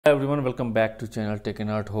Hi everyone, welcome back to channel Tech and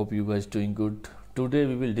Art. Hope you guys doing good. Today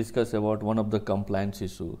we will discuss about one of the compliance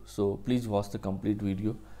issue. So please watch the complete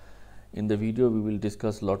video. In the video we will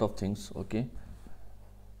discuss lot of things. Okay.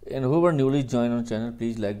 And whoever newly joined our channel,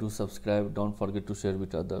 please like to subscribe. Don't forget to share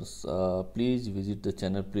with others. Please visit the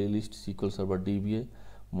channel playlist SQL Server DBA.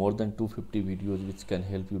 More than 250 videos which can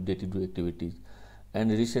help you day-to-day activities. And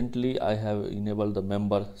recently I have enabled the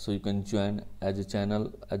member, so you can join as a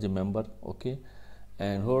channel as a member. Okay.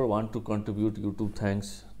 And whoever want to contribute YouTube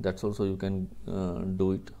thanks, that's also you can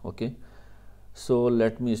do it. Okay, so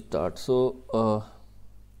let me start. So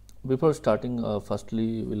before starting,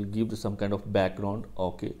 firstly we'll give some kind of background.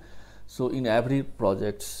 Okay, so in every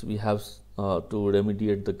projects we have to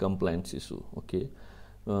remediate the compliance issue. Okay,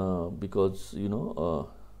 because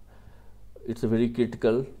it's a very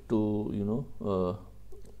critical to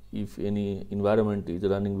if any environment is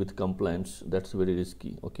running with compliance, that's very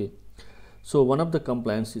risky. Okay, so one of the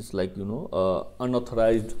compliance is like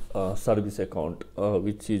unauthorized service account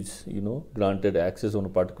which is granted access on a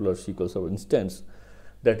particular SQL Server instance.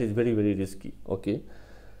 That is very risky. Okay,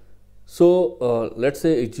 so let's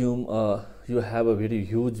say assume you have a very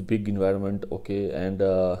huge big environment. Okay, and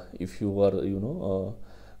if you are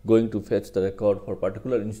going to fetch the record for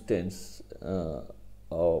particular instance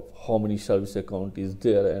of how many service account is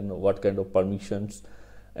there and what kind of permissions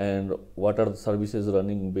and what are the services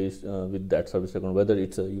running based with that service account, whether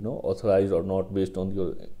it's authorized or not based on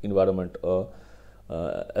your environment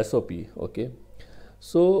SOP. Okay,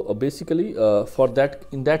 so basically for that,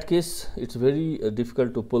 in that case it's very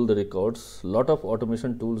difficult to pull the records. Lot of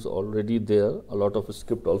automation tools already there, a lot of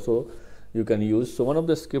script also you can use. So one of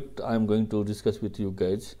the script I am going to discuss with you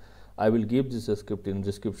guys, I will give this script in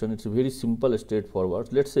description. It's very simple,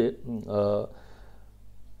 straightforward. Let's say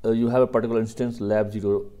you have a particular instance lab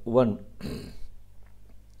 01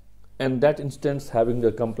 and that instance having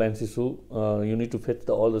the compliance issue, you need to fetch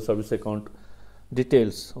all the service account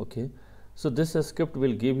details. Okay, so this script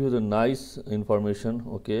will give you the nice information.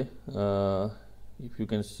 Okay, if you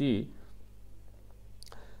can see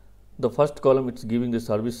the first column, it's giving the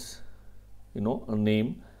service a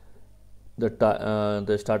name,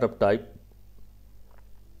 the startup type,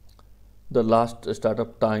 the last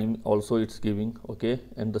startup time also it's giving. Okay,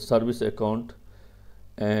 and the service account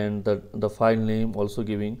and the file name also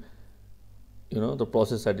giving the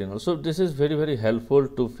process ID. So this is very helpful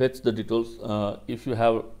to fetch the details if you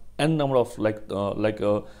have n number of 500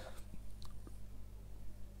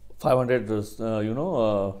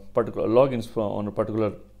 particular logins on a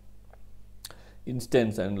particular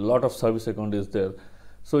instance and a lot of service account is there.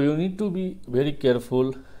 So you need to be very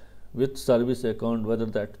careful with service account, whether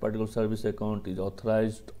that particular service account is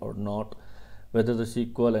authorized or not, whether the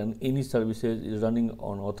SQL and any services is running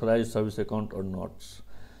on authorized service account or not.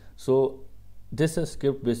 So this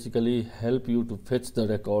script basically help you to fetch the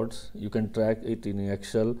records. You can track it in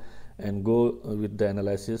Excel and go with the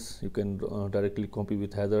analysis. You can directly copy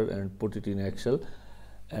with header and put it in Excel,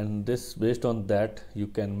 and this based on that you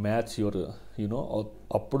can match your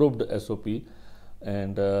approved SOP,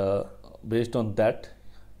 and based on that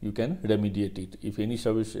you can remediate it. If any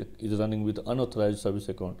service is running with unauthorized service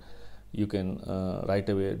account, you can right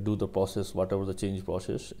away do the process, whatever the change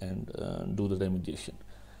process, and do the remediation.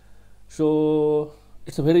 So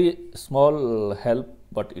it's a very small help,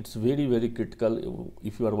 but it's very critical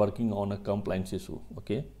if you are working on a compliance issue.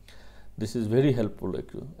 Okay, this is very helpful.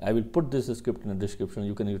 I will put this script in the description,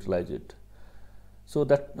 you can utilize it. So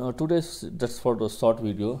that that's for the short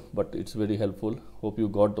video, but it's very helpful. Hope you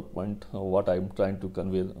got the point of what I'm trying to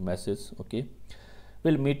convey the message. Okay,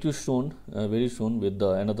 we'll meet you soon, very soon with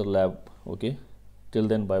another lab. Okay, till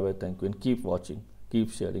then, bye bye, thank you, and keep watching,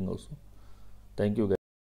 keep sharing also. Thank you guys.